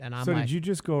with that. And I'm So like, did you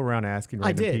just go around asking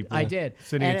random people? I did.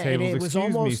 Sitting at tables, and it was excuse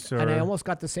me, almost, sir. and I almost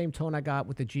got the same tone I got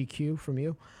with the GQ from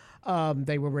you.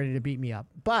 They were ready to beat me up.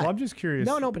 But Well, I'm just curious.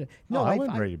 No, I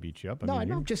wasn't ready to beat you up. No, I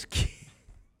mean, I'm just kidding.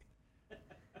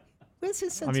 Where's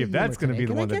his sense I mean, of if that's going to be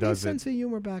the one that Can I get his does it. sense of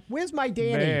humor back? Where's my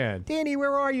Danny? Man. Danny,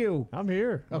 where are you? I'm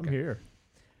here. Okay. I'm here.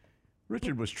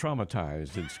 Richard was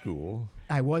traumatized in school.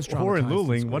 I was traumatized. Or in school.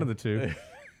 Luling, one of the two.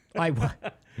 I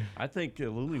think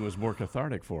Luling was more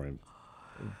cathartic for him.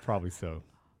 Probably so.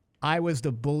 I was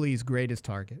the bully's greatest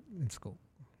target in school.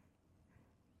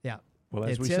 Yeah. Well,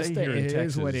 as It's we just say here in it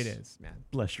Texas, is what it is, man.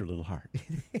 bless your little heart.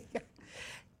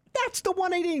 That's the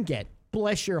one I didn't get.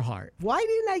 Bless your heart. Why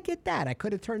didn't I get that? I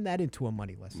could have turned that into a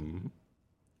money lesson.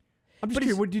 I'm just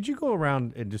curious. Did you go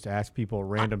around and just ask people at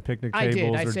random picnic I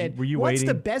tables? did. I or said, were you what's waiting?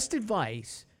 the best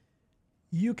advice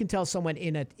you can tell someone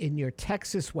in your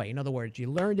Texas way? In other words, you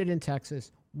learned it in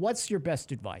Texas. What's your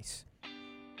best advice?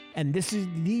 And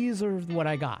these are what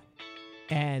I got.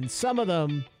 And some of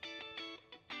them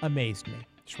amazed me.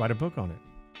 Just write a book on it.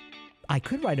 I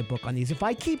could write a book on these. If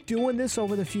I keep doing this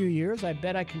over the few years, I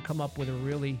bet I can come up with a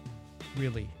really,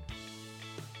 really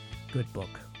good book.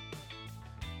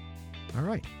 All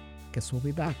right. Guess we'll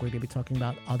be back. We're going to be talking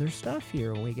about other stuff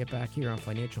here when we get back here on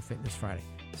Financial Fitness Friday.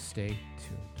 Stay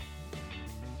tuned.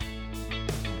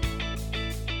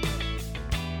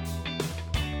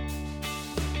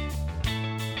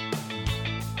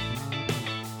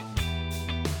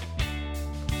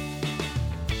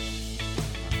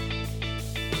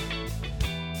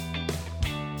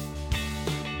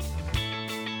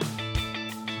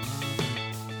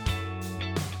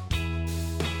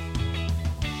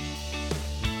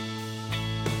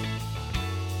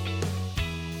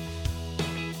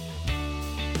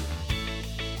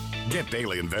 Get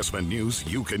daily investment news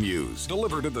you can use,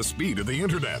 delivered at the speed of the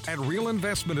internet at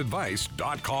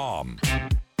realinvestmentadvice.com.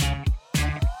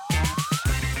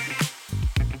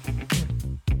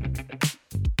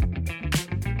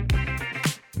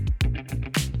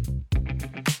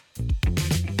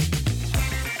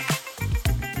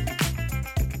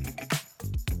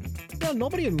 No,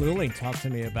 nobody in Luling talked to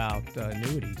me about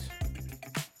annuities.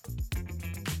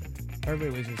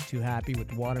 Everybody was just too happy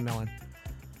with watermelon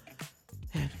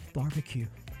and barbecue.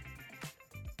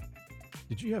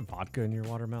 Did you have vodka in your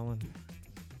watermelon?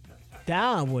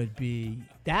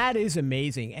 That is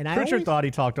amazing. And Pritchard thought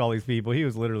he talked to all these people. He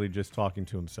was literally just talking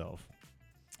to himself.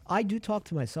 I do talk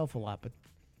to myself a lot, but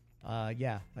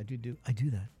yeah, I do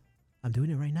that. I'm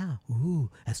doing it right now. Ooh,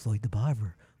 that's Floyd the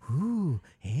Barber. Ooh,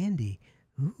 Andy.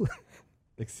 Ooh.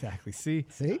 Exactly. See?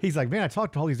 He's like, man, I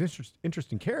talked to all these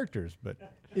interesting characters, but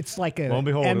it's like a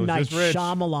behold, M. Night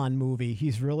Shyamalan movie.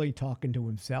 He's really talking to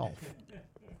himself.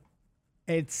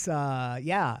 It's,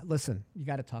 listen, you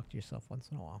got to talk to yourself once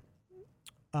in a while.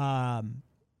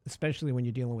 Especially when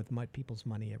you're dealing with people's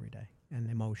money every day and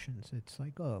emotions. It's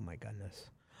like, oh, my goodness.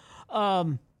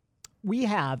 We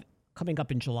have, coming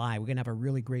up in July, we're going to have a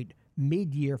really great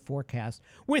mid-year forecast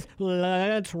with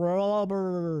Lance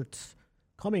Roberts.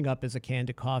 Coming up is a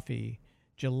Candid Coffee.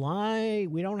 July,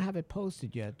 we don't have it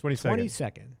posted yet.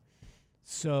 22nd.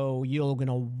 So you're going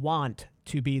to want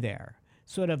to be there.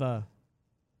 Sort of a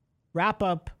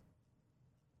wrap-up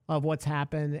of what's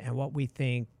happened and what we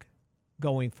think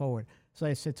going forward. So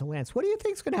I said to Lance, what do you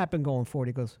think is going to happen going forward?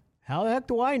 He goes, how the heck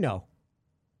do I know?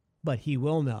 But he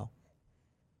will know.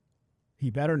 He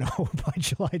better know by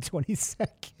July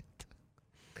 22nd.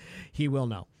 He will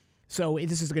know. So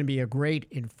this is going to be a great,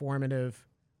 informative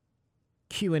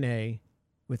Q&A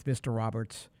with Mr.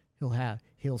 Roberts.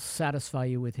 He'll satisfy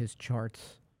you with his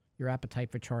charts. Your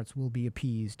appetite for charts will be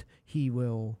appeased. He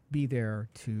will be there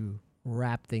to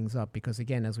wrap things up because,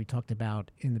 again, as we talked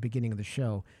about in the beginning of the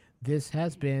show, this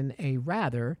has been a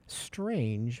rather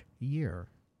strange year,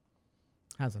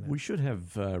 hasn't it? We should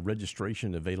have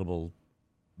registration available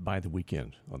by the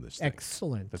weekend on this thing.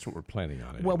 Excellent. That's what we're planning on.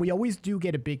 Anyway. Well, we always do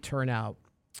get a big turnout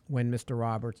when Mr.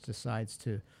 Roberts decides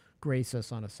to grace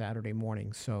us on a Saturday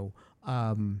morning. So,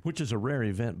 which is a rare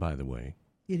event, by the way.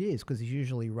 It is, because he's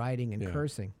usually writing and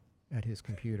cursing at his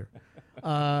computer,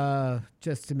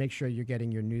 just to make sure you're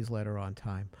getting your newsletter on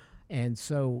time. And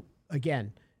so,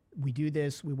 again, we do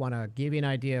this. We want to give you an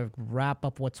idea, wrap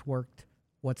up what's worked,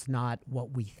 what's not,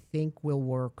 what we think will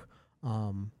work.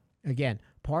 Again,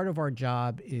 part of our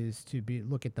job is to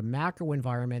look at the macro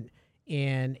environment,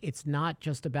 and it's not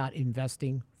just about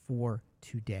investing for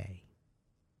today.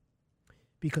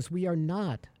 Because we are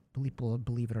not,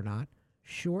 believe it or not,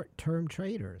 short-term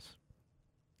traders.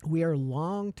 We are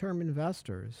long-term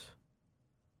investors,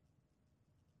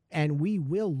 and we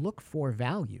will look for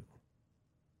value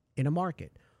in a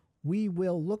market. We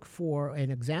will look for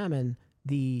and examine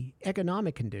the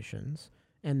economic conditions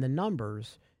and the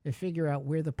numbers and figure out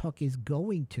where the puck is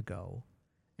going to go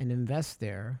and invest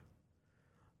there.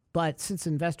 But since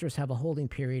investors have a holding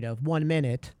period of 1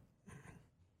 minute,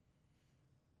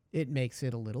 it makes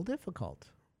it a little difficult.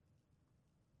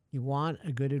 You want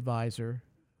a good advisor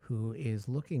who is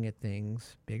looking at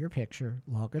things bigger picture,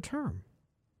 longer term.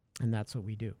 And that's what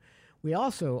we do. We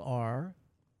also are,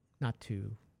 not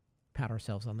to pat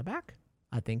ourselves on the back,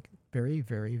 I think very,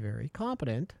 very, very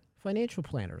competent financial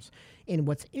planners. And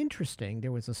what's interesting,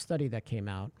 there was a study that came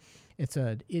out. It's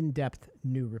an in-depth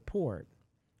new report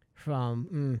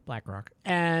from BlackRock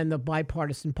and the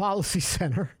Bipartisan Policy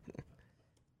Center.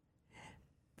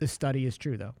 The study is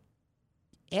true, though.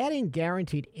 Adding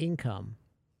guaranteed income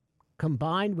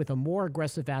combined with a more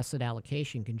aggressive asset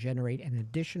allocation can generate an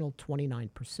additional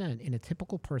 29% in a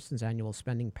typical person's annual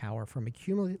spending power from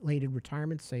accumulated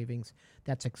retirement savings.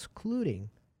 That's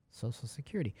excluding Social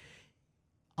Security.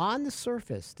 On the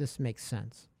surface, this makes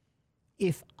sense.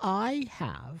 If I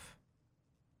have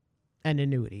an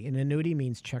annuity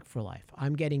means check for life.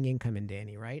 I'm getting income in,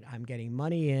 Danny, right? I'm getting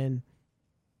money in.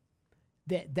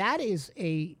 That is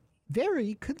a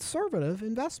very conservative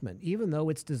investment, even though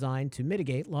it's designed to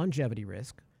mitigate longevity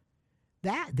risk.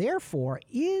 Therefore,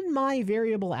 in my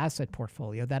variable asset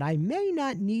portfolio that I may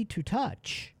not need to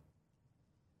touch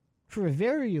for a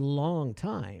very long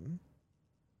time,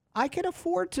 I can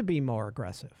afford to be more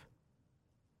aggressive.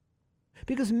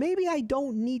 Because maybe I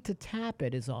don't need to tap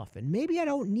it as often. Maybe I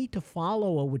don't need to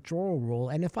follow a withdrawal rule.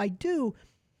 And if I do,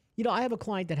 I have a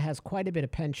client that has quite a bit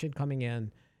of pension coming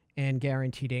in and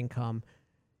guaranteed income.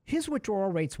 His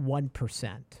withdrawal rate's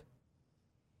 1%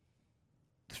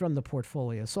 from the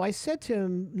portfolio. So I said to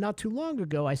him not too long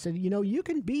ago, I said, you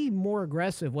can be more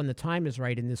aggressive when the time is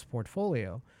right in this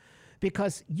portfolio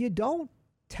because you don't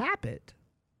tap it.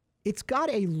 It's got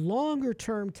a longer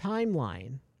term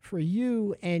timeline for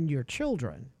you and your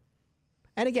children.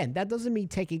 And again, that doesn't mean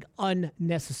taking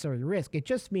unnecessary risk. It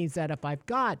just means that if I've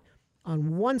got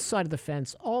on one side of the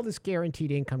fence all this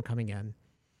guaranteed income coming in,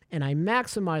 and I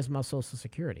maximize my Social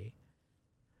Security,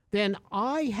 then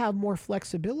I have more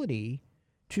flexibility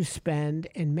to spend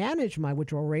and manage my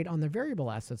withdrawal rate on the variable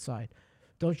asset side.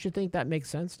 Don't you think that makes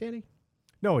sense, Danny?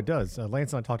 No, it does.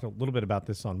 Lance and I talked a little bit about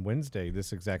this on Wednesday,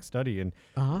 this exact study. And,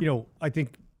 I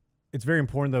think it's very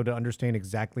important though to understand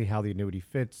exactly how the annuity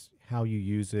fits, how you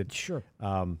use it. Sure.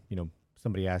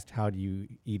 Somebody asked, how do you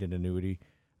eat an annuity?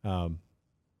 And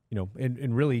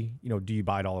really, do you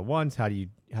buy it all at once? How do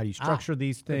you structure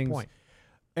these things? Good point.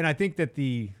 And I think that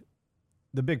the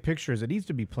big picture is it needs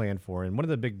to be planned for. And one of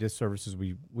the big disservices,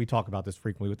 we talk about this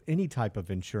frequently with any type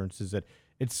of insurance, is that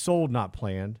it's sold, not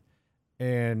planned.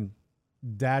 And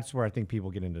that's where I think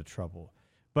people get into trouble.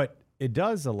 But it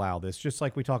does allow this, just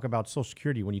like we talk about Social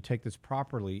Security, when you take this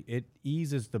properly, it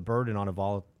eases the burden on a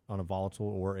volatile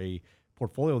or a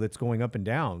portfolio that's going up and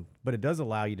down. But it does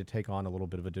allow you to take on a little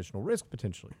bit of additional risk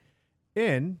potentially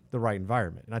in the right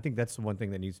environment. And I think that's the one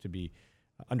thing that needs to be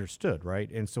understood,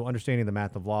 right? And so understanding the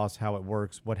math of loss, how it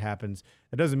works, what happens,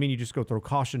 that doesn't mean you just go throw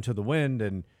caution to the wind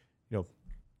and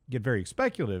get very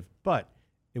speculative, but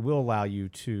it will allow you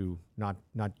to not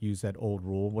use that old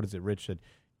rule. What is it, Rich? That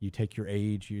you take your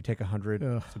age, you take 100,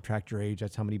 subtract your age.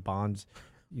 That's how many bonds,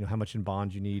 how much in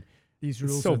bonds you need. These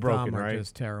rules so of broken, thumb are right?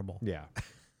 just terrible. Yeah.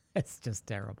 It's just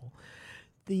terrible.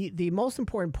 The most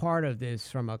important part of this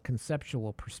from a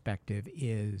conceptual perspective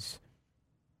is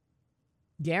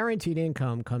guaranteed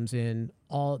income comes in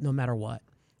no matter what.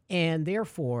 And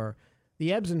therefore,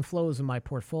 the ebbs and flows of my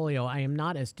portfolio, I am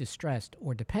not as distressed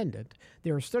or dependent.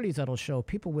 There are studies that will show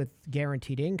people with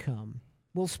guaranteed income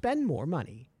will spend more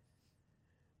money.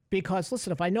 Because,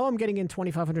 listen, if I know I'm getting in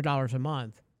 $2,500 a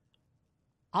month,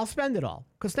 I'll spend it all.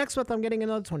 Because next month I'm getting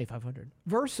another $2,500.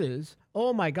 Versus,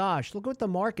 oh my gosh, look what the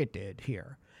market did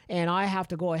here. And I have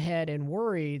to go ahead and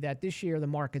worry that this year the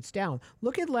market's down.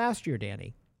 Look at last year,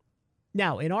 Danny.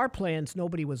 Now, in our plans,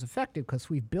 nobody was affected because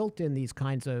we've built in these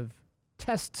kinds of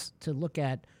tests to look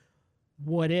at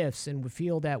what ifs, and we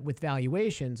feel that with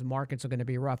valuations, markets are going to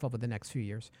be rough over the next few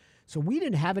years. So we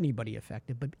didn't have anybody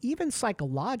affected. But even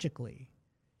psychologically,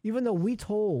 even though we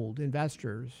told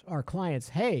investors, our clients,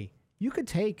 hey, you could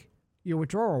take your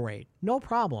withdrawal rate, no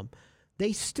problem,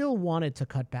 they still wanted to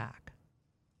cut back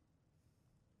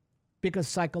because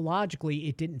psychologically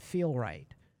it didn't feel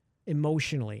right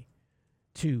emotionally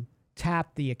to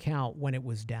tap the account when it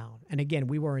was down. And again,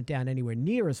 we weren't down anywhere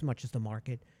near as much as the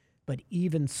market, but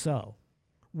even so,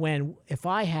 if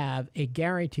I have a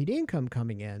guaranteed income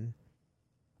coming in,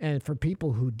 and for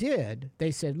people who did, they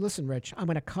said, listen, Rich, I'm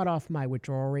going to cut off my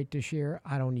withdrawal rate this year.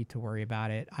 I don't need to worry about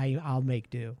it. I'll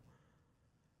make do.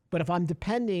 But if I'm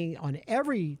depending on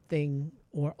everything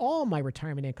or all my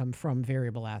retirement income from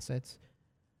variable assets,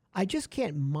 I just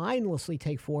can't mindlessly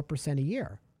take 4% a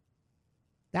year.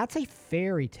 That's a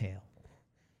fairy tale.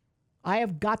 I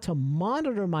have got to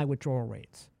monitor my withdrawal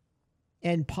rates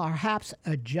and perhaps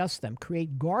adjust them,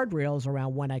 create guardrails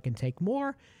around when I can take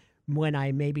more, when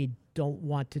I maybe don't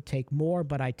want to take more,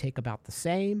 but I take about the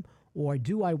same, or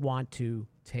do I want to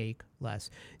take less?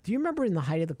 Do you remember in the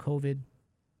height of the COVID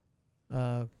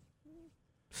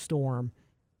storm,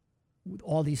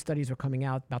 all these studies were coming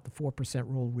out about the 4%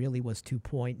 rule really was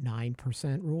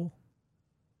 2.9% rule?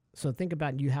 So think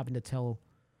about you having to tell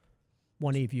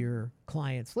one of your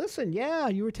clients, listen, yeah,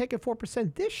 you were taking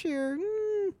 4% this year.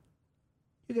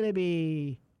 You're going to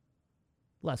be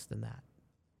less than that.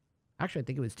 Actually, I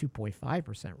think it was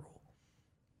 2.5% rule.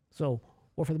 So,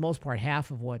 or for the most part,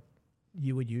 half of what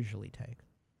you would usually take.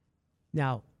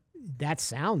 Now, that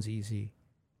sounds easy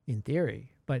in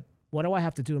theory, but what do I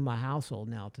have to do in my household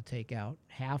now to take out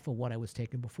half of what I was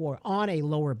taking before on a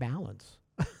lower balance?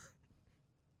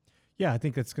 Yeah, I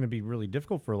think that's going to be really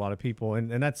difficult for a lot of people.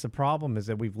 And that's the problem, is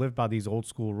that we've lived by these old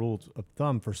school rules of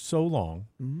thumb for so long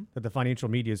that the financial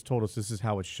media has told us this is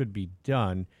how it should be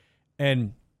done.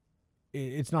 And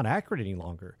it's not accurate any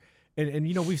longer. And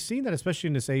we've seen that, especially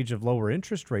in this age of lower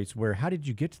interest rates, where how did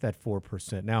you get to that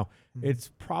 4%? Now,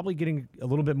 it's probably getting a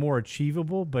little bit more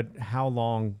achievable, but how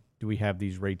long do we have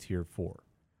these rates here for?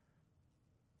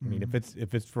 I mean,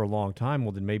 if it's for a long time,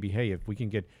 well, then maybe, hey, if we can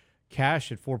get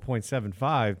cash at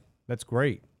 4.75, that's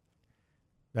great.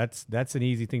 That's an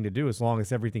easy thing to do as long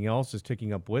as everything else is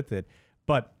ticking up with it.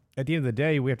 But at the end of the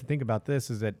day, we have to think about this,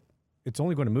 is that it's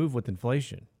only going to move with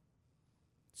inflation.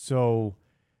 So,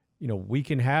 we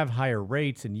can have higher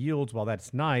rates and yields while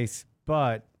that's nice,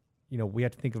 but, we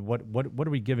have to think of what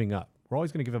are we giving up? We're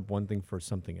always going to give up one thing for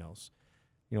something else.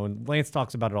 And Lance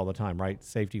talks about it all the time, right?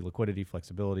 Safety, liquidity,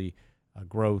 flexibility,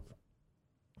 growth,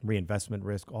 reinvestment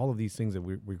risk, all of these things that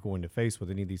we're going to face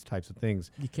with any of these types of things.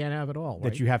 You can't have it all, right?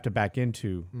 That you have to back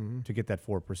into to get that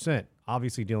 4%.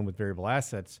 Obviously, dealing with variable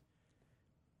assets,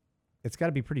 it's got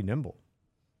to be pretty nimble.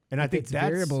 And I think that's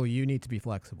variable. You need to be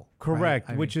flexible. Correct,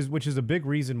 right? which is a big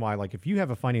reason why, like, if you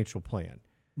have a financial plan,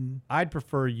 I'd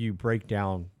prefer you break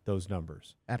down those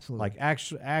numbers. Absolutely. Like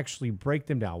actually break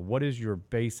them down. What is your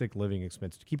basic living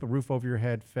expense to keep a roof over your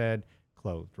head, fed,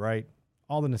 clothed, right?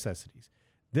 All the necessities.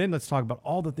 Then let's talk about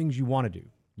all the things you want to do.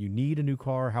 You need a new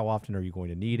car. How often are you going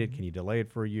to need it? Can you delay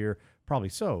it for a year? Probably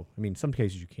so. I mean, some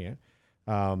cases you can't.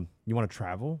 You want to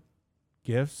travel,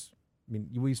 gifts. I mean,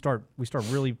 we start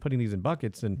really putting these in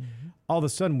buckets, and all of a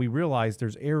sudden we realize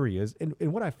there's areas. And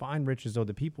what I find, Rich, is though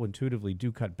the people intuitively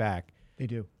do cut back. They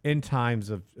do. In times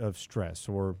of stress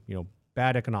or,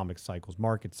 bad economic cycles,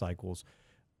 market cycles.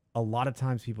 A lot of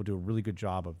times people do a really good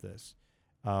job of this.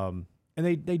 And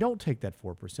they don't take that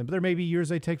 4%, but there may be years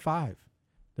they take 5.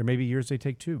 There may be years they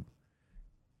take 2.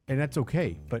 And that's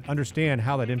okay. But understand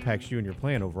how that impacts you and your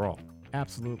plan overall.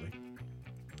 Absolutely.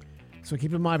 So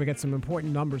keep in mind, we got some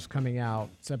important numbers coming out,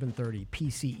 7:30,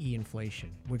 PCE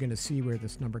inflation. We're going to see where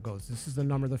this number goes. This is the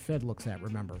number the Fed looks at,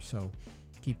 remember. So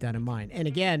keep that in mind. And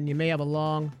again, you may have a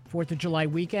long 4th of July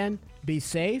weekend. Be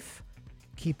safe.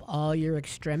 Keep all your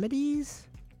extremities.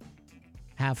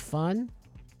 Have fun.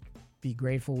 Be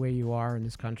grateful where you are in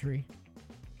this country.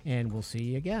 And we'll see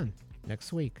you again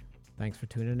next week. Thanks for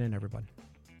tuning in, everybody.